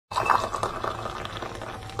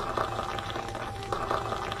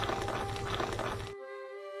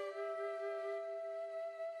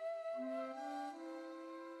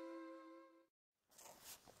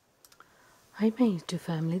Hi my YouTube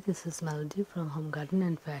family, this is Melody from Home Garden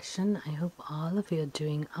and Fashion. I hope all of you are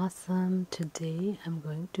doing awesome. Today I'm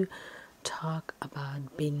going to talk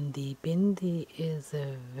about Bindi. Bindi is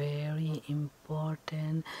a very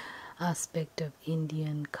important aspect of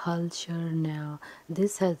Indian culture now.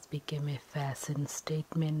 This has become a fashion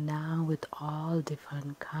statement now with all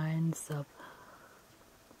different kinds of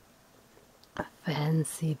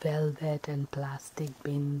fancy velvet and plastic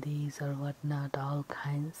bindis or whatnot, all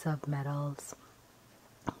kinds of metals,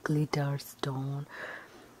 glitter, stone,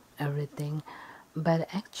 everything. But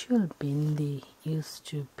actual bindi used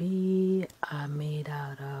to be made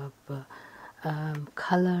out of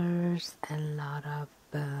colors and a lot of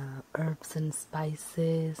herbs and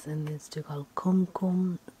spices, and it's to call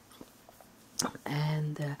kumkum.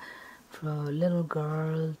 And from little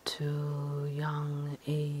girl to young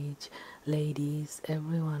age ladies,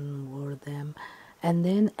 everyone wore them. And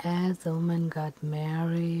then as the woman got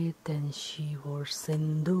married, then she wore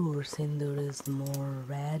sindoor. Sindoor is more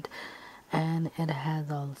red, and it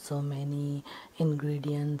has also many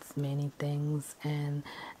ingredients, many things, and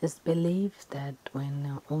it's believed that when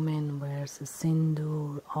a woman wears a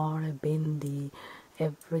sindoor or a bindi,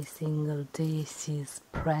 every single day she's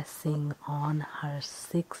pressing on her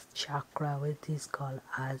sixth chakra, which is called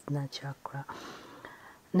Ajna chakra.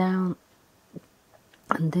 Now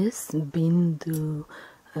this bindu,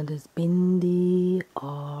 this bindi,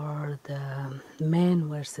 or the man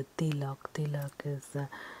wears a tilak. Tilak is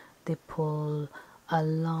they pull a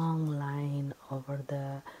long line over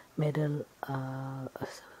the middle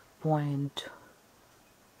point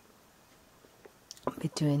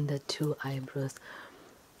between the two eyebrows.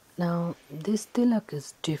 Now this tilak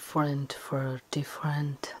is different for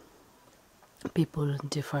different people,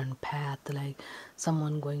 different path. Like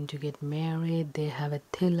someone going to get married, they have a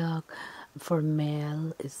tilak. For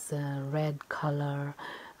male it's a red color,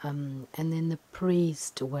 and then the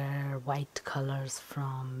priest wear white colors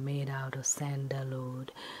from made out of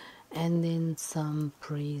sandalwood, and then some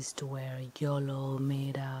priests wear yellow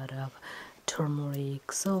made out of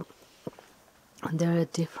turmeric. So there are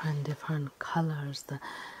different colors.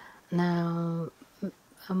 Now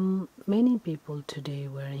many people today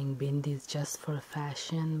wearing bindis just for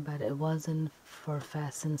fashion, but it wasn't for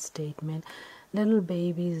fashion statement. Little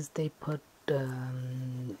babies, they put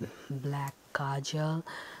black kajal,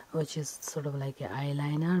 which is sort of like an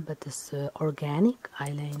eyeliner, but this organic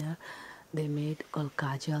eyeliner they made called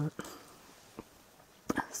kajal,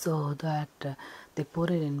 so that they put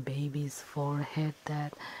it in baby's forehead,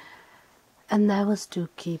 and that was to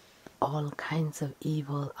keep all kinds of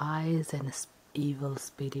evil eyes and evil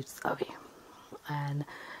spirits away. And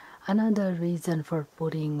another reason for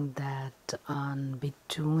putting that on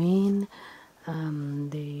between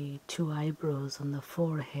the two eyebrows on the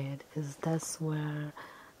forehead is that's where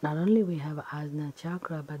not only we have Ajna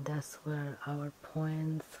chakra, but that's where our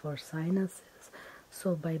points for sinuses.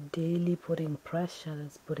 So by daily putting pressure,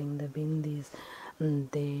 putting the bindis,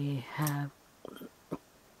 they have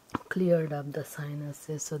cleared up the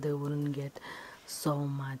sinuses, so they wouldn't get so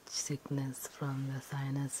much sickness from the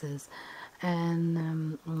sinuses.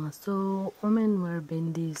 And so women wear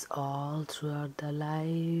bindis all throughout their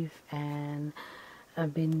life, and a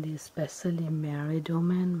bindi, especially married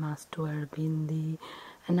women, must wear bindi.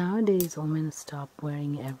 And nowadays women stop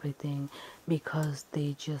wearing everything because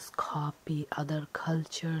they just copy other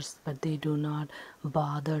cultures, but they do not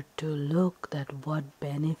bother to look at what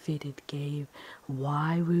benefit it gave,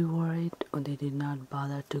 why we wore it, or they did not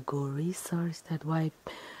bother to go research that why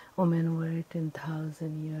women wore it in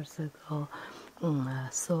 1,000 years ago.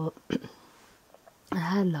 So it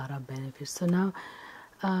had a lot of benefits. So now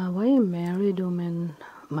why married women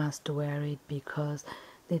must wear it, because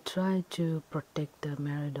they try to protect the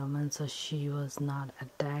married woman so she was not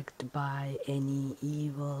attacked by any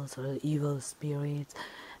evils or evil spirits.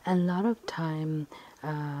 And a lot of time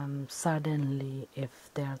suddenly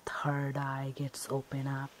if their third eye gets open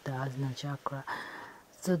up, the Ajna chakra,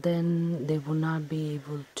 so then they will not be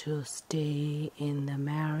able to stay in the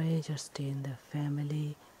marriage or stay in the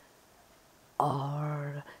family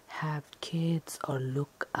or have kids or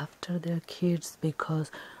look after their kids,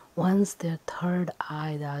 because once their third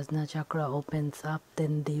eye, the Ajna chakra, opens up,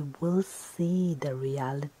 then they will see the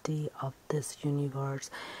reality of this universe,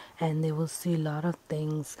 and they will see a lot of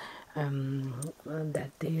things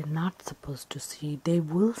that they are not supposed to see. They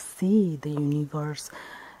will see the universe.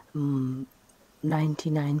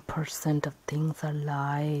 99% of things are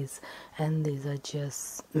lies, and these are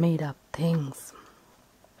just made up things.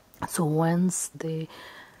 So once they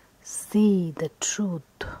see the truth,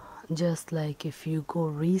 just like if you go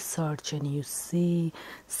research and you see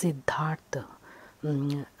Siddhartha.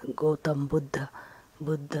 Gautam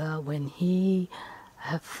Buddha, when he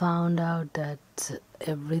have found out that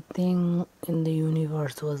everything in the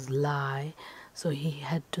universe was lie, so he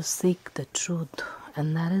had to seek the truth,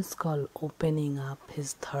 and that is called opening up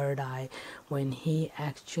his third eye, when he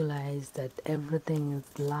actualized that everything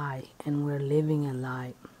is lie and we're living a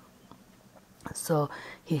lie. So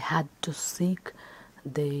he had to seek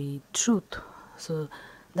the truth. So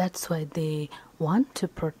that's why they want to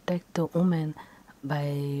protect the woman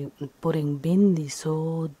by putting bindi,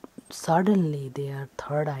 so suddenly their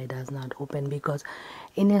third eye does not open. Because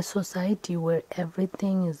in a society where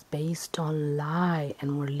everything is based on lie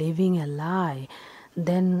and we're living a lie,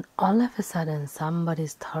 then all of a sudden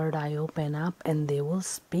somebody's third eye open up and they will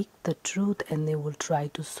speak the truth, and they will try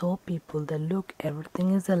to show people that look,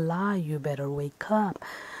 everything is a lie, you better wake up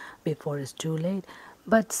before it's too late.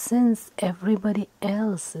 But since everybody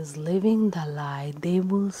else is living the lie, they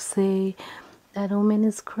will say that woman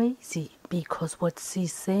is crazy, because what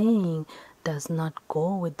she's saying does not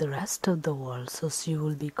go with the rest of the world, so she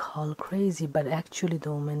will be called crazy. But actually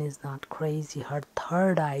the woman is not crazy. Her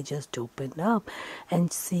third eye just opened up,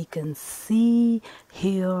 and she can see,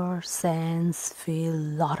 hear, sense, feel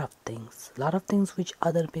lot of things which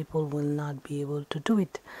other people will not be able to do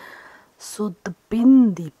it. So the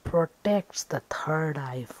bindi protects the third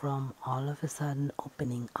eye from all of a sudden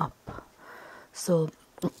opening up. So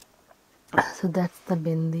that's the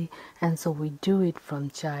bindi, and so we do it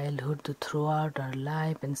from childhood to throughout our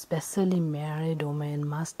life, and especially married women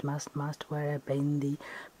must wear a bindi,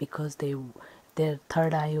 because their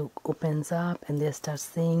third eye opens up and they start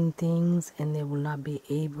seeing things, and they will not be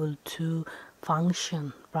able to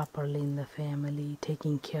function properly in the family,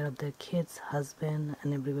 taking care of their kids, husband,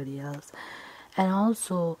 and everybody else. And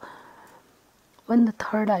also, when the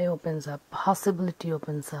third eye opens up, possibility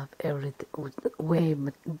opens up everything way,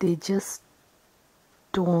 but they just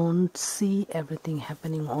don't see everything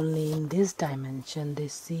happening only in this dimension. They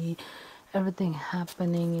see everything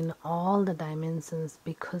happening in all the dimensions,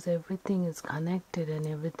 because everything is connected and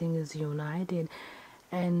everything is united.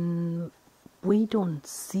 And we don't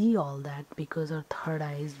see all that because our third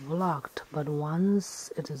eye is blocked. But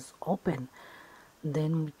once it is open,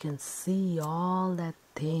 then we can see all that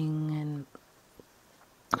thing, and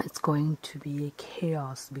it's going to be a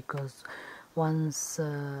chaos. Because once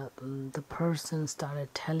the person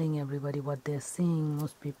started telling everybody what they're seeing,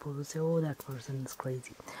 most people will say, oh, that person is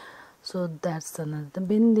crazy. So that's another. The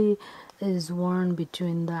bindi is worn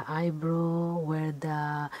between the eyebrow, where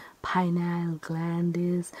the pineal gland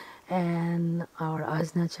is, and our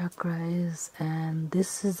ajna chakra is, and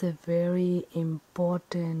this is a very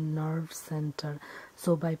important nerve center.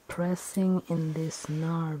 So by pressing in this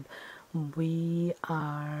nerve, we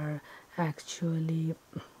are actually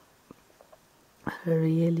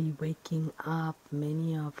really waking up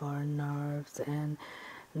many of our nerves, and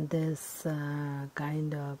this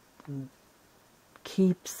kind of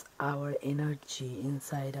keeps our energy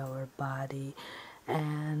inside our body.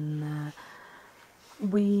 And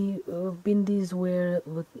bindis wear,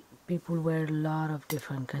 people wear a lot of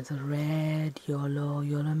different kinds of red, yellow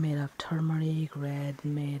made of turmeric, red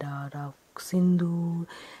made out of sindoor,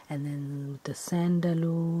 and then with the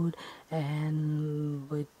sandalwood, and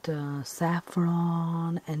with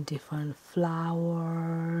saffron and different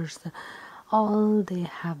flowers. All they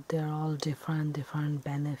have their all different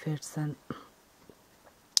benefits. And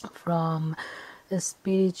from a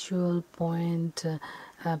spiritual point,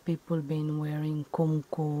 people been wearing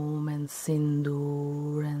kumkum and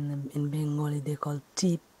sindoor, and in Bengali they call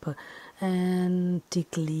tip and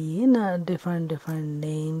tikli, different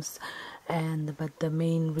names. And but the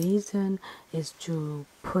main reason is to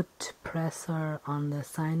put pressure on the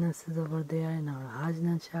sinuses over there in our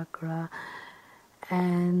ajna chakra,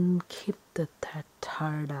 and keep the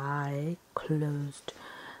third eye closed.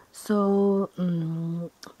 So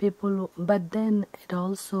people, but then it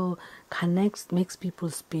also makes people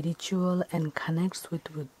spiritual and connects with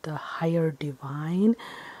the higher divine.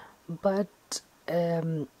 But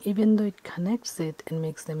even though it connects it and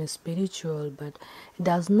makes them spiritual, but it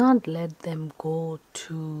does not let them go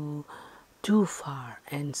too far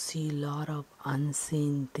and see a lot of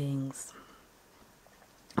unseen things.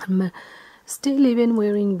 Still, even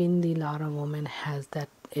wearing bindi, a lot of women has that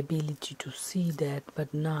ability to see that,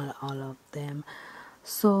 but not all of them.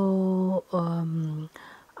 So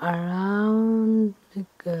around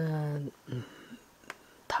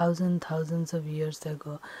thousands of years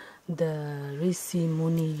ago, the Rishi,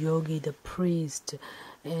 Muni, Yogi, the priest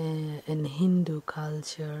in Hindu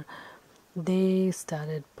culture, they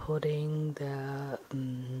started putting the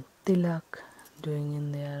Tilak, doing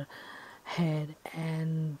in their head,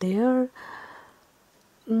 and their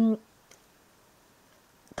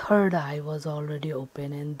third eye was already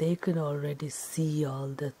open, and they could already see all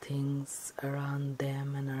the things around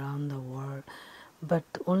them and around the world. But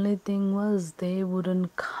the only thing was, they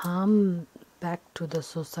wouldn't come back to the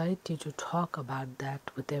society to talk about that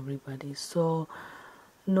with everybody. So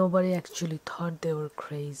nobody actually thought they were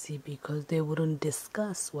crazy, because they wouldn't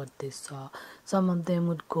discuss what they saw. Some of them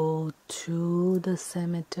would go to the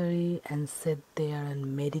cemetery and sit there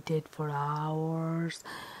and meditate for hours,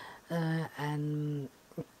 and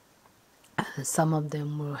some of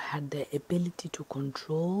them had the ability to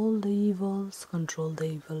control the evil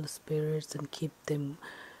spirits, and keep them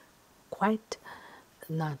quiet,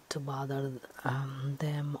 not to bother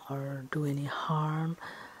them or do any harm.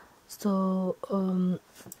 So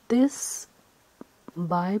this,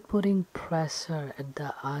 by putting pressure at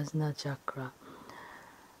the Ajna chakra,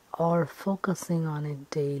 or focusing on it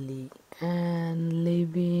daily, and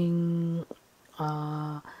living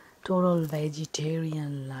a total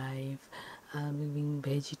vegetarian life, living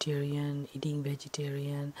vegetarian, eating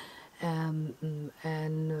vegetarian,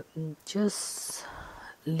 and just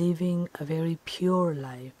living a very pure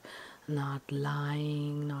life, not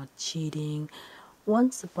lying, not cheating.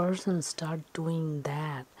 Once a person starts doing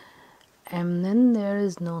that, and then there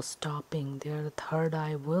is no stopping. Their third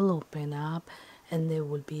eye will open up, and they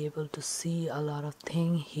will be able to see a lot of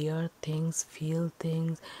things, hear things, feel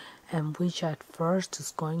things, and which at first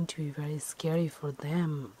is going to be very scary for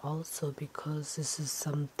them also, because this is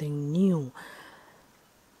something new.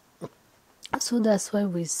 So that's why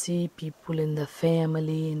we see people in the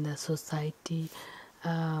family, in the society,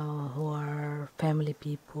 who are family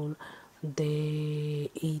people,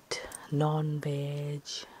 they eat non-veg,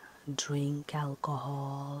 drink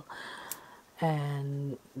alcohol,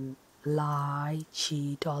 and lie,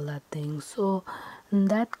 cheat, all that thing. So in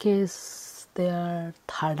that case, their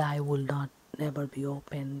third eye will not never be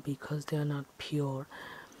open, because they are not pure.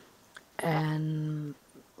 And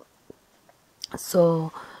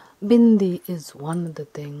so Bindi is one of the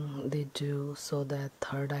things they do, so that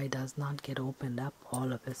third eye does not get opened up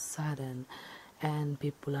all of a sudden, and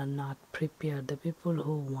people are not prepared. The people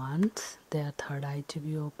who want their third eye to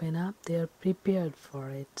be open up, they are prepared for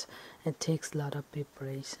it. It takes a lot of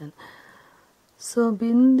preparation. So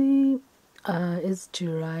Bindi is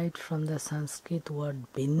derived from the Sanskrit word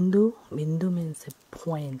bindu. Bindu means a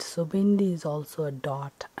point. So Bindi is also a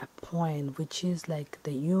dot, a point, which is like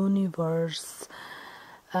the universe,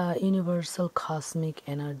 universal cosmic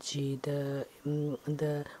energy, the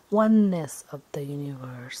oneness of the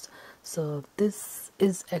universe. So this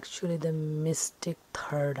is actually the mystic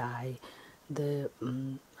third eye.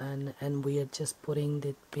 And we are just putting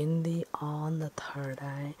the Bindi on the third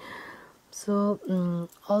eye. So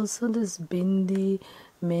also this Bindi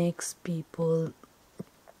makes people,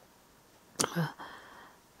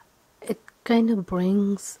 it kind of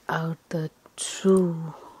brings out the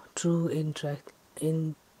true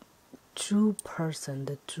person,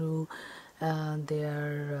 the true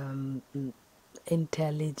their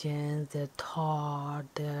intelligence, their thought,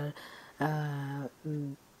 their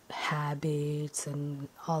habits, and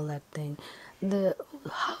all that thing.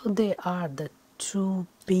 How they are, the true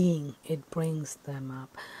being, it brings them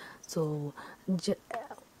up. So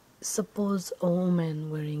suppose a woman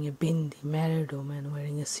wearing a bindi, married woman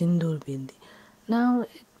wearing a sindoor bindi. Now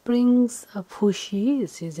it brings up who she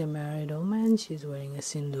is. She's a married woman, she's wearing a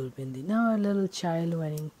sindoor bindi. Now a little child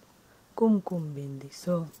wearing kumkum bindi.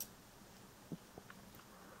 So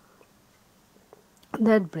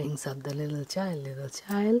that brings up the little child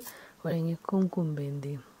wearing a kumkum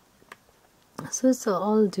bindi. So it's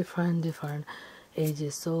all different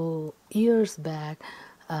ages. So years back,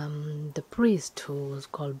 the priest who was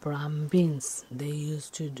called Brahmins, they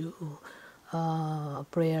used to do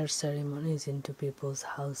prayer ceremonies into people's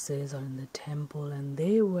houses or in the temple, and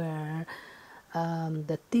they wear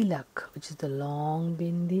the Tilak, which is the long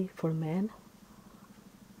bindi for men,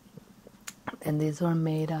 and these were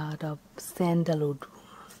made out of sandalwood.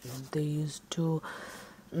 They used to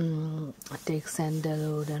take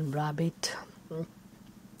sandalwood and rub it,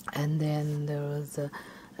 and then there was a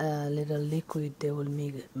little liquid they will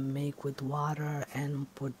make with water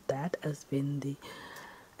and put that as bindi.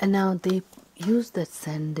 And now they use that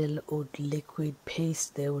sandalwood liquid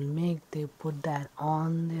paste they will make, they put that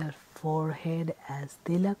on their forehead as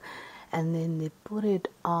tilak, and then they put it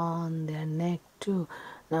on their neck too.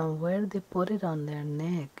 Now where they put it on their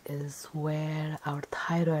neck is where our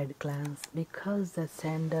thyroid glands, because the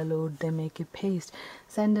sandalwood, they make a paste.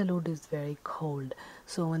 Sandalwood is very cold,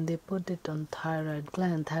 so when they put it on thyroid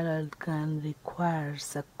gland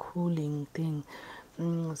requires a cooling thing.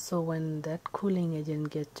 So when that cooling agent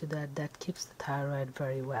gets to that keeps the thyroid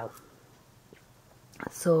very well.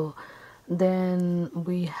 So then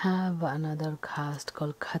we have another caste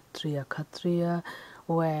called Kshatriya,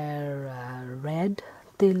 were red,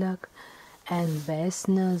 Tilak, and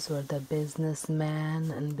Vaishnavas were the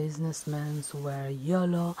businessmen, and businessmen were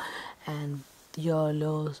yellow, and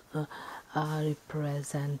yellows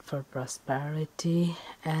represent for prosperity.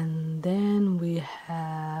 And then we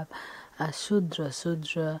have a Shudra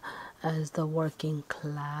as the working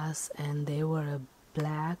class, and they were a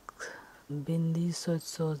black Bindi, so it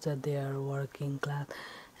shows that they are working class.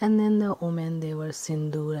 And then the women, they were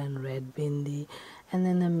Sindoor and red Bindi. And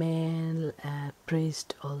then the male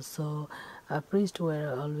priest also. Priests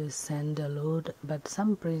were always sandalwood, but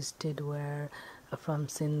some priests did wear from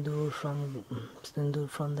Sindoor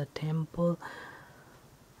from the temple.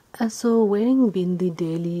 So wearing bindi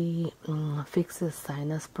daily fixes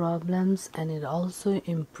sinus problems, and it also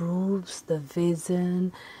improves the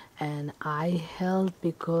vision and eye health,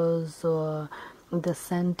 because the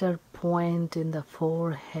center point in the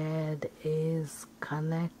forehead is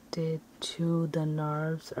connected to the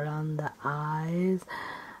nerves around the eyes.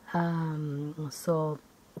 So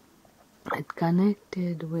it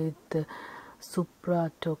connected with the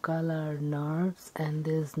supraocular nerves, and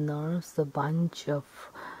these nerves, a bunch of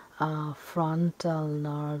frontal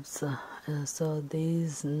nerves. So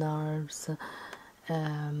these nerves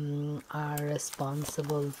are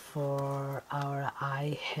responsible for our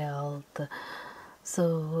eye health.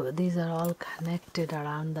 So these are all connected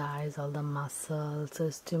around the eyes, all the muscles. So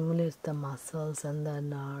it stimulates the muscles and the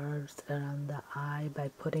nerves around the eye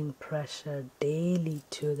by putting pressure daily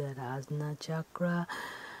to the Ajna chakra.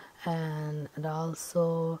 And it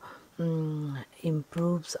also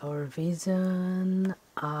improves our vision,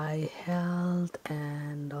 eye health,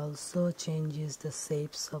 and also changes the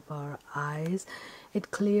shapes of our eyes.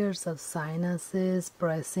 It clears up sinuses.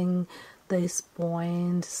 Pressing this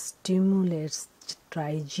point stimulates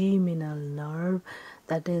trigeminal nerve,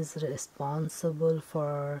 that is responsible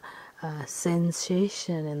for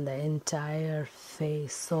sensation in the entire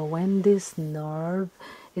face. So when this nerve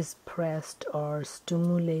is pressed or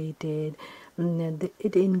stimulated,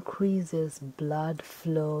 it increases blood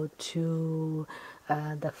flow to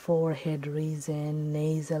the forehead region,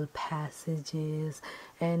 nasal passages,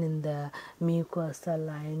 and in the mucosal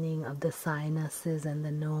lining of the sinuses and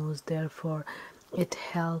the nose. Therefore, it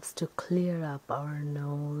helps to clear up our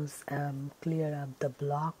nose, clear up the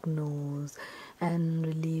blocked nose, and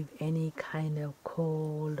relieve any kind of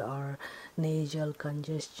cold or nasal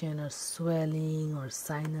congestion or swelling or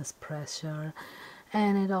sinus pressure.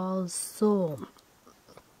 And it also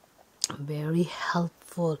very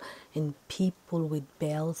helpful in people with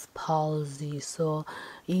Bell's palsy. So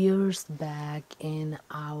years back in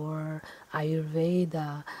our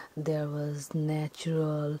Ayurveda, there was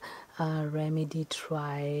natural remedy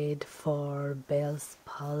tried for Bell's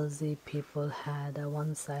palsy. People had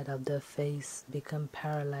one side of their face become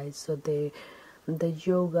paralyzed, so the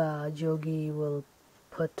yogi will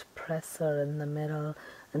put pressure in the middle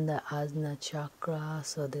in the Ajna chakra,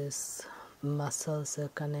 so this muscles are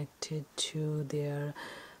connected to their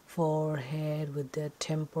forehead with their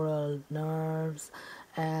temporal nerves,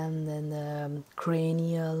 and then the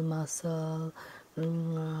cranial muscle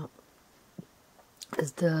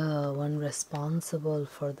is the one responsible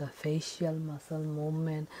for the facial muscle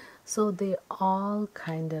movement. So they all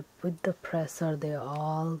kind of, with the pressure, they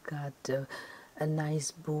all got a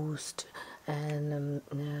nice boost and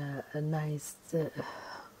a nice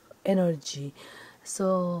energy.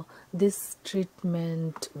 So this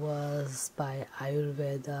treatment was by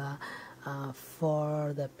Ayurveda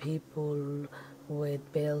for the people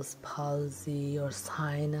with Bell's palsy or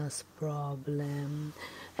sinus problem.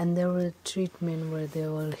 And there were treatment where they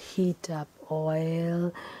will heat up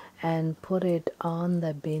oil and put it on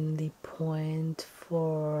the bindi point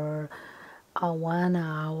for 1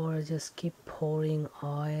 hour. Just keep pouring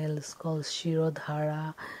oil. It's called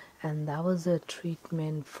Shirodhara. And that was a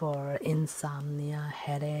treatment for insomnia,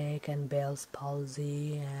 headache, and Bell's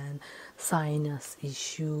palsy, and sinus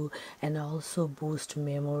issue, and also boost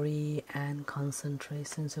memory and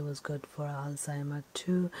concentration. So it was good for Alzheimer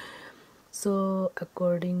too. So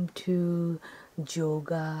according to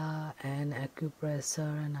yoga and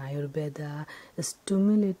acupressure and Ayurveda,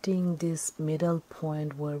 stimulating this middle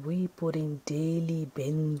point where we put in daily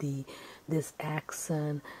bindi, this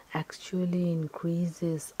action actually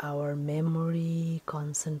increases our memory,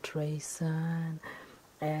 concentration.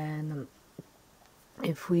 And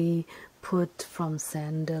if we put from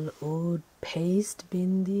sandalwood paste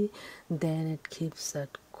bindi, then it keeps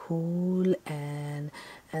that cool, and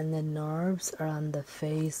the nerves around the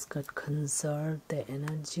face could conserve the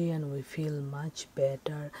energy, and we feel much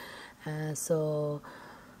better. So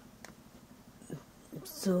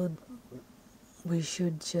we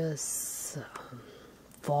should just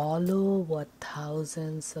follow what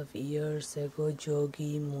thousands of years ago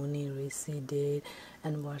Yogi Muni Rishi did,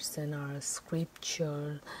 and what's in our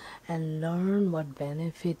scripture, and learn what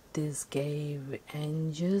benefit this gave,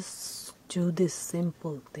 and just do these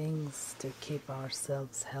simple things to keep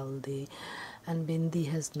ourselves healthy. And bindi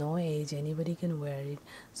has no age, anybody can wear it.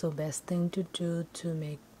 So best thing to do to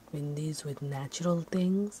make bindis with natural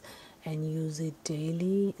things and use it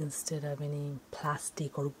daily instead of any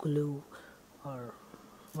plastic or glue or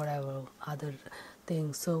whatever other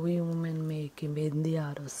things. So we women make bindi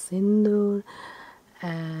out of sindoor,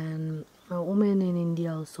 and women in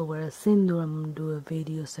India also wear sindoor. I'm gonna do a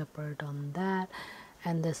video separate on that.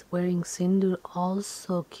 And this wearing sindoor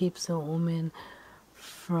also keeps a woman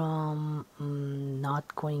from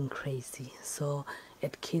not going crazy. So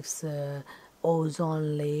it keeps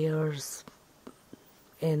ozone layers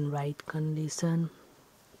in right condition.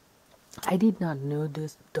 I did not know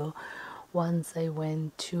this though. Once I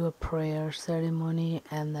went to a prayer ceremony,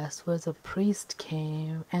 and this was a priest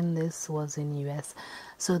came, and this was in US.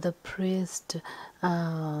 So the priest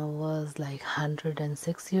was like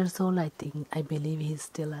 106 years old, I believe he's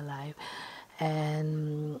still alive.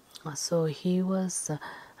 And so he was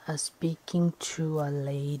speaking to a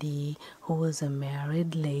lady who was a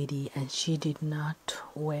married lady, and she did not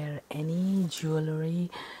wear any jewelry,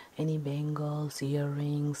 any bangles,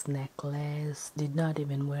 earrings, necklace, did not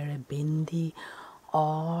even wear a bindi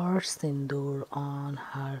or sindoor on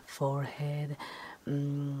her forehead.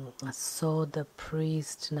 So the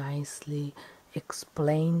priest nicely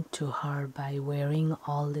explained to her by wearing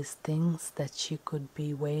all these things that she could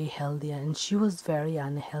be way healthier, and she was very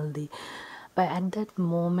unhealthy. But at that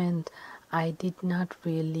moment I did not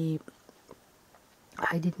really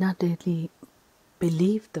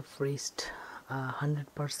believe the priest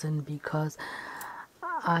 100%, because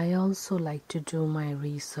I also like to do my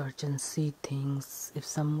research and see things. If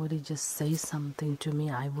somebody just says something to me,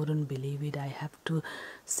 I wouldn't believe it. I have to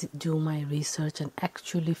do my research and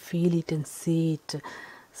actually feel it and see it.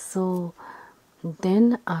 So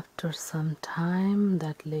then after some time,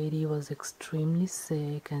 that lady was extremely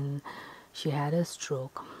sick and she had a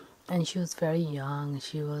stroke, and she was very young.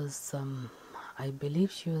 She was I believe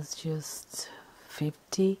she was just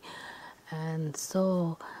 50. And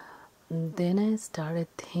so then I started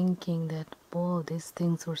thinking that, oh, these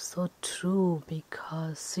things were so true,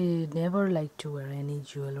 because she never liked to wear any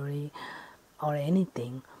jewelry or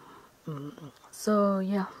anything. So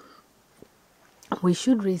yeah, we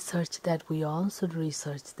should research that. We all should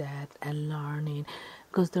research that and learn it,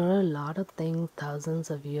 because there are a lot of things thousands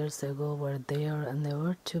of years ago were there, and they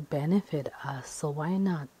were to benefit us. So why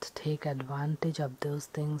not take advantage of those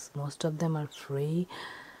things? Most of them are free,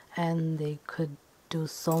 and they could do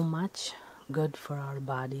so much good for our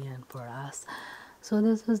body and for us. So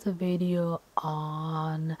this was the video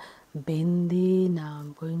on bindi. Now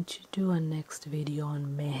I'm going to do a next video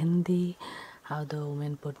on mehendi, how the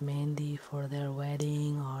women put mehendi for their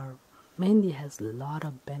wedding. Or mehendi has a lot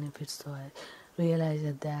of benefits, so I realized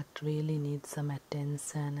that that really needs some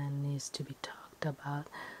attention and needs to be talked about.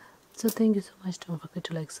 So thank you so much. Don't forget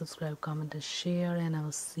to like, subscribe, comment and share, and I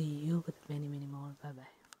will see you with many more. Bye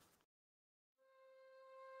bye.